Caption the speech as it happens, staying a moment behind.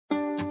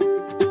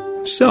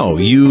So,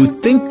 you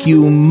think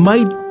you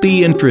might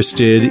be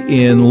interested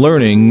in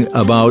learning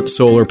about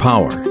solar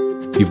power.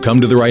 You've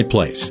come to the right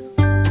place.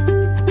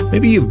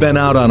 Maybe you've been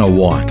out on a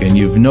walk and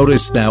you've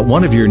noticed that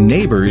one of your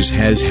neighbors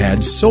has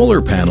had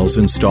solar panels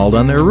installed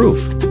on their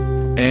roof.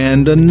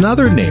 And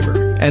another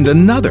neighbor, and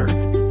another.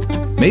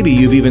 Maybe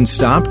you've even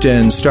stopped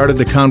and started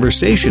the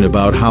conversation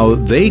about how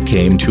they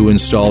came to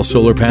install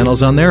solar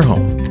panels on their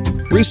home.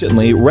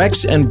 Recently,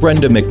 Rex and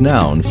Brenda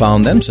McNown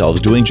found themselves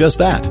doing just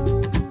that.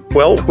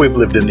 Well, we've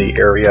lived in the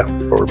area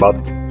for about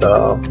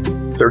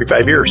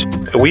 35 years.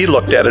 We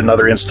looked at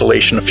another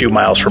installation a few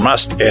miles from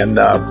us, and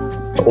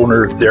the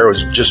owner there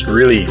was just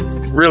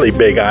really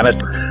big on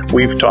it.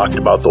 We've talked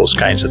about those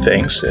kinds of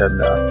things,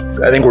 and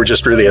I think we're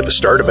just really at the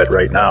start of it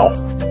right now.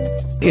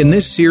 In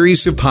this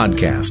series of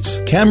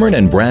podcasts, Cameron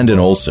and Brandon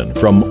Olson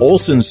from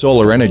Olson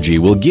Solar Energy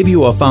will give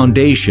you a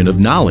foundation of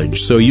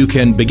knowledge so you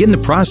can begin the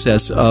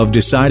process of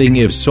deciding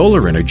if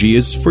solar energy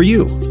is for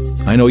you.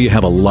 I know you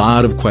have a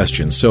lot of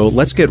questions, so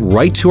let's get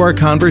right to our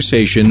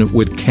conversation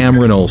with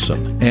Cameron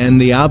Olson.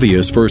 And the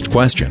obvious first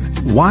question,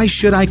 why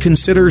should I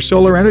consider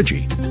solar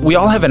energy? We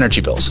all have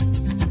energy bills.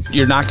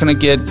 You're not going to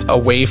get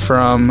away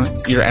from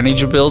your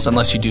energy bills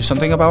unless you do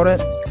something about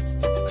it.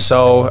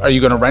 So are you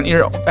going to rent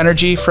your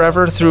energy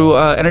forever through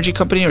an energy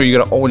company, or are you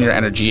going to own your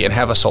energy and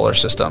have a solar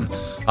system?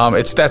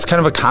 That's kind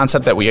of a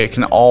concept that we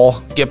can all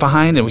get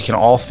behind, and we can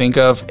all think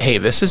of, hey,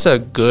 this is a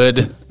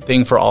good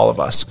thing for all of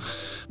us.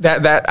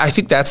 That I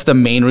think that's the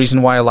main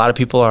reason why a lot of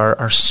people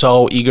are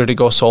so eager to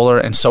go solar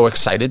and so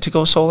excited to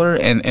go solar.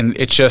 And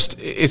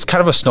it's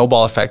kind of a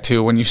snowball effect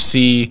too. When you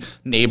see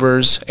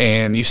neighbors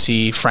and you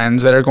see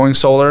friends that are going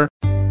solar,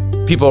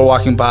 people are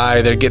walking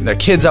by, they're getting their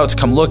kids out to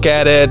come look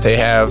at it. They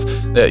have,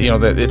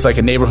 it's like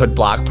a neighborhood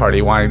block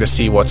party wanting to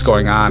see what's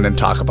going on and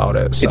talk about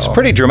it. So, it's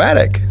pretty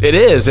dramatic. It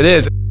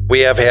is.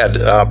 We have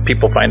had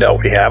people find out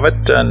we have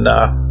it, and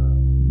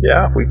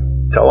we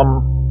tell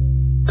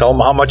them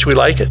how much we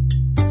like it.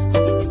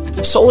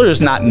 Solar is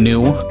not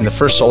new. The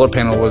first solar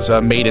panel was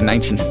made in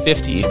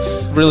 1950,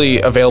 really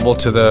available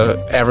to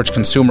the average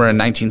consumer in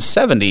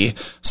 1970.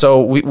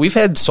 So we've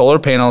had solar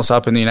panels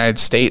up in the United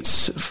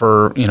States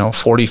for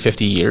 40,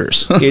 50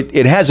 years.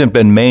 It hasn't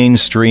been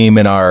mainstream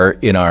in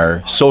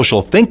our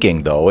social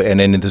thinking, though, and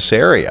in this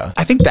area.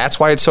 I think that's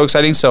why it's so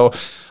exciting. So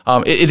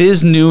it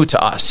is new to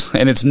us,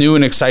 and it's new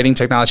and exciting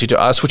technology to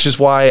us, which is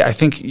why I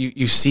think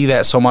you see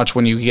that so much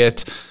when you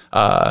get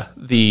a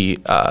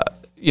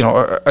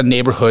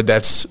neighborhood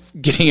that's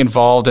getting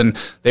involved, and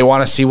they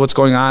want to see what's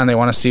going on. They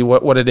want to see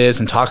what it is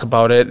and talk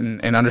about it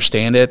and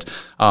understand it.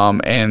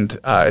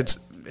 It's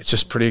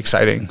just pretty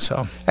exciting.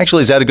 So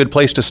actually, is that a good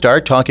place to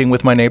start, talking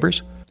with my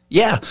neighbors?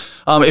 Yeah.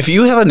 If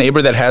you have a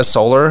neighbor that has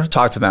solar,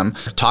 talk to them.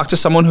 Talk to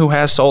someone who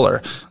has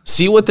solar.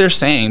 See what they're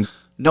saying.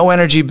 No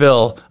energy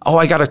bill. Oh,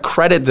 I got a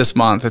credit this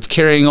month. It's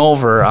carrying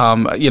over.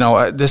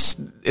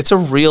 It's a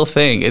real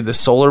thing. The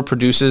solar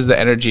produces the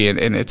energy,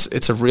 and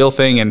it's a real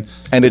thing. And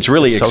it's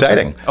really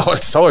exciting. Oh,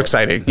 it's so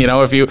exciting.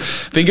 If you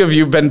think of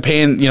you've been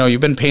paying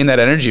that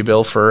energy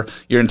bill for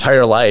your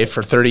entire life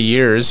for 30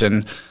 years,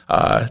 and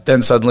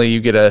then suddenly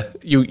you get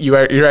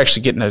you're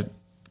actually getting a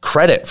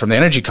credit from the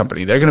energy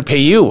company. They're going to pay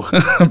you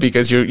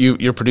because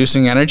you're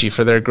producing energy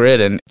for their grid,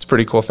 and it's a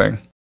pretty cool thing.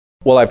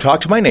 Well, I've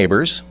talked to my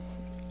neighbors.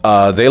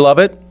 They love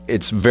it.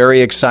 It's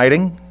very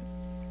exciting.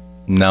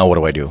 Now what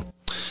do I do?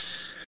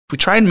 We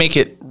try and make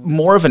it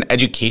more of an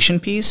education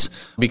piece,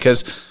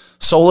 because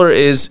solar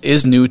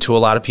is new to a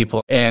lot of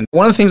people. And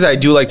one of the things that I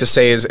do like to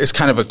say is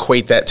kind of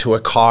equate that to a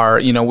car.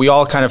 We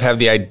all kind of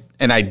have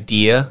an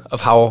idea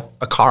of how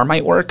a car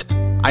might work.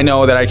 I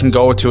know that I can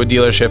go to a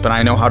dealership and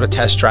I know how to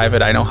test drive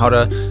it. I know how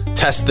to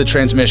test the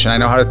transmission. I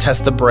know how to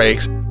test the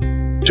brakes.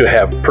 To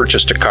have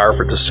purchased a car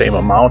for the same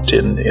amount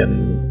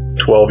in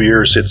 12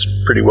 years, it's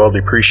pretty well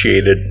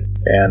depreciated,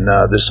 and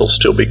this will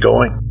still be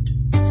going.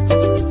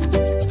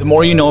 The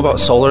more you know about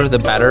solar, the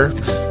better.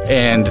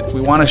 And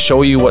we want to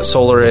show you what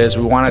solar is.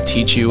 We want to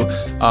teach you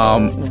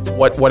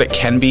what it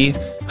can be.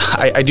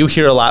 I do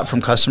hear a lot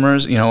from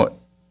customers,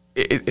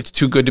 it's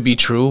too good to be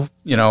true.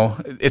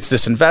 It's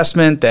this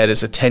investment that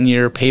is a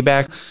 10-year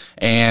payback,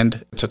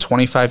 and it's a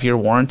 25-year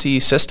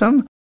warranty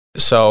system.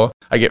 So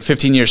I get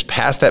 15 years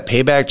past that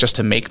payback just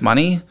to make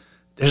money.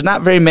 There's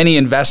not very many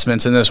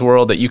investments in this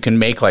world that you can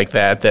make like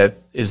that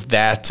is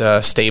that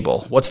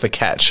stable. What's the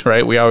catch,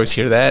 right? We always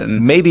hear that.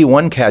 And maybe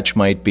one catch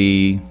might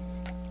be,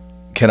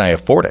 can I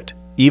afford it?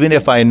 Even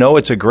if I know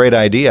it's a great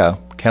idea,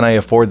 can I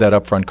afford that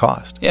upfront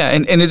cost? Yeah,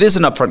 and it is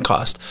an upfront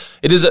cost.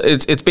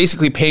 It's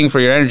basically paying for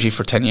your energy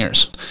for 10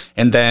 years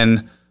and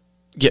then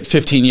get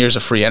 15 years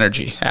of free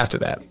energy after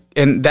that.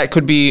 And that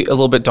could be a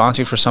little bit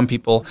daunting for some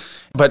people,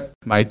 but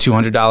my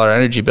 $200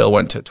 energy bill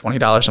went to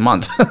 $20 a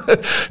month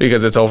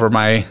because it's over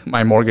my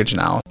mortgage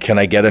now. Can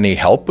I get any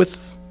help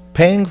with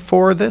paying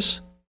for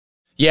this?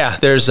 Yeah,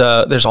 there's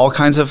all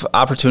kinds of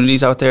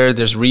opportunities out there.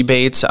 There's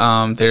rebates,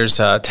 there's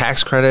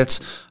tax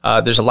credits.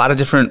 There's a lot of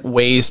different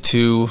ways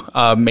to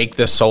make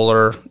this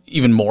solar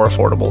even more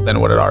affordable than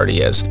what it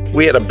already is.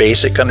 We had a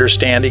basic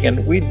understanding,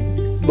 and we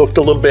looked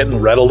a little bit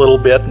and read a little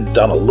bit and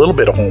done a little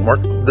bit of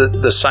homework.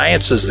 The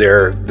science is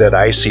there that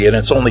I see, and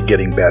it's only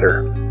getting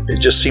better. It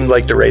just seemed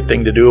like the right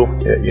thing to do.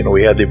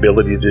 We had the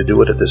ability to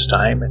do it at this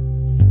time.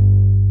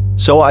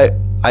 So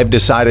I've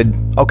decided,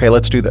 okay,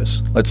 let's do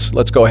this.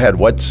 Let's go ahead.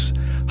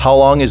 How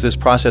long is this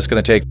process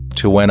going to take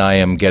to when I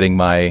am getting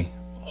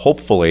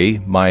hopefully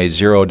my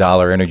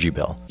 $0 energy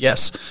bill?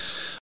 Yes.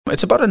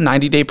 It's about a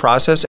 90-day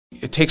process.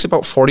 It takes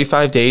about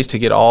 45 days to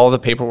get all the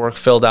paperwork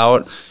filled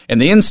out.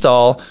 And the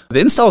install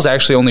is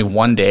actually only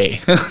 1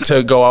 day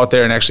to go out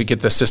there and actually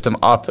get the system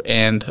up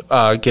and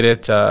get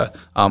it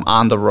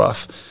on the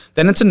roof.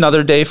 Then it's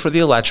another day for the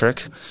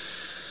electric.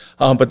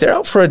 But they're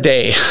out for a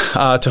day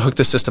to hook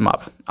the system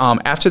up.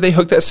 After they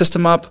hook that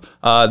system up,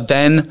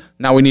 then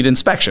now we need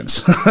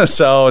inspections.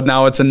 So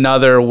now it's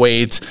another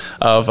wait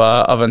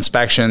of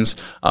inspections,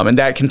 and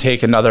that can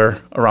take another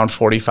around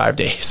 45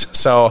 days.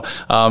 So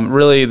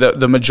really,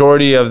 the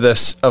majority of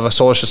a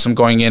solar system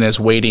going in is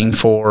waiting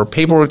for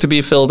paperwork to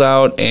be filled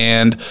out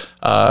and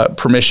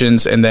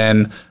permissions, and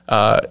then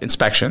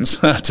inspections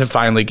to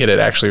finally get it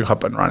actually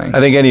up and running.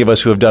 I think any of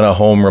us who have done a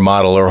home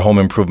remodel or home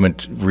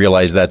improvement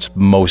realize that's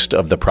most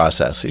of the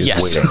process is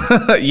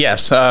waiting.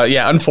 Yes.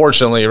 Yeah,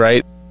 unfortunately,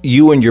 right?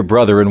 You and your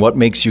brother, and what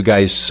makes you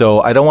guys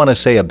so, I don't want to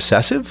say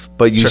obsessive,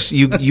 but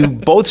you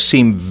both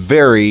seem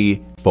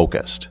very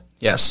focused.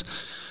 Yes.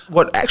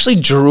 What actually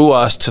drew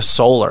us to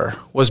solar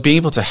was being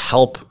able to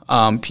help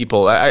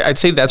people. I'd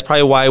say that's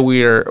probably why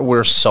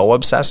we're so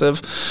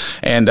obsessive.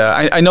 And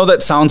I know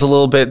that sounds a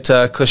little bit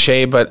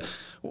cliche, but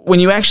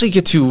when you actually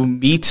get to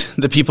meet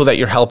the people that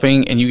you're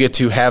helping and you get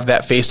to have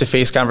that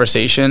face-to-face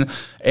conversation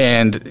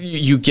and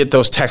you get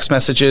those text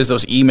messages,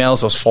 those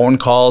emails, those phone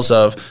calls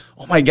of,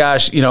 oh my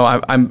gosh,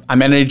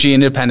 I'm energy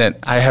independent.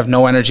 I have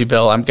no energy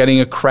bill. I'm getting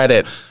a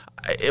credit.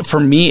 For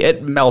me,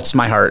 it melts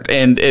my heart.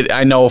 And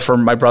I know for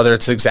my brother,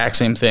 it's the exact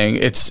same thing.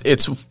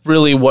 It's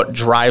really what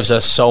drives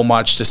us so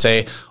much to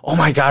say, oh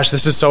my gosh,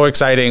 this is so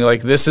exciting.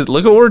 Like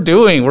look what we're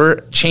doing.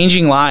 We're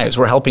changing lives.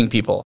 We're helping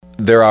people.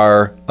 There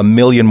are a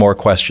million more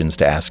questions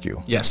to ask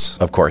you. Yes.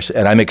 Of course.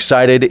 And I'm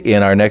excited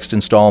in our next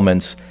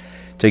installments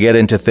to get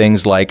into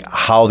things like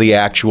how the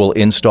actual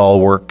install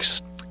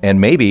works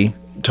and maybe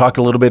talk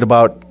a little bit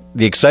about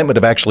the excitement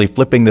of actually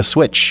flipping the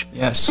switch.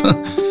 Yes.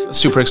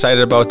 Super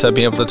excited about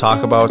being able to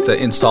talk about the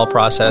install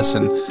process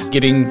and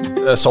getting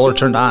solar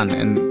turned on,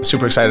 and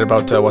super excited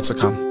about what's to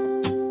come.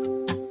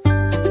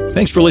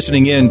 Thanks for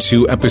listening in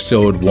to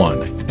episode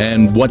 1.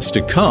 And what's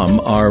to come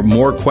are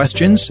more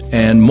questions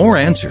and more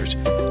answers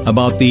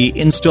about the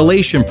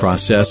installation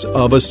process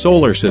of a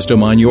solar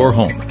system on your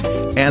home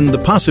and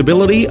the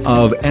possibility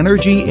of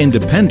energy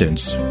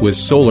independence with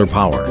solar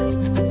power.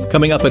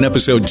 Coming up in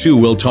episode 2,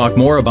 we'll talk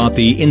more about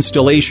the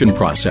installation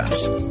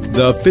process,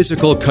 the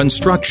physical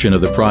construction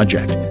of the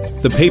project,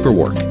 the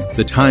paperwork,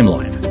 the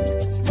timeline.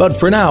 But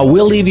for now,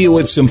 we'll leave you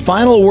with some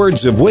final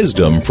words of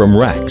wisdom from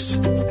Rex.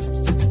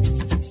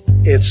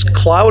 It's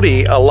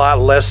cloudy a lot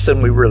less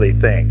than we really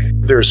think.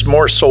 There's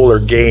more solar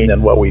gain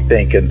than what we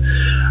think, and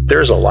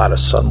there's a lot of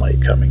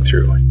sunlight coming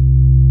through.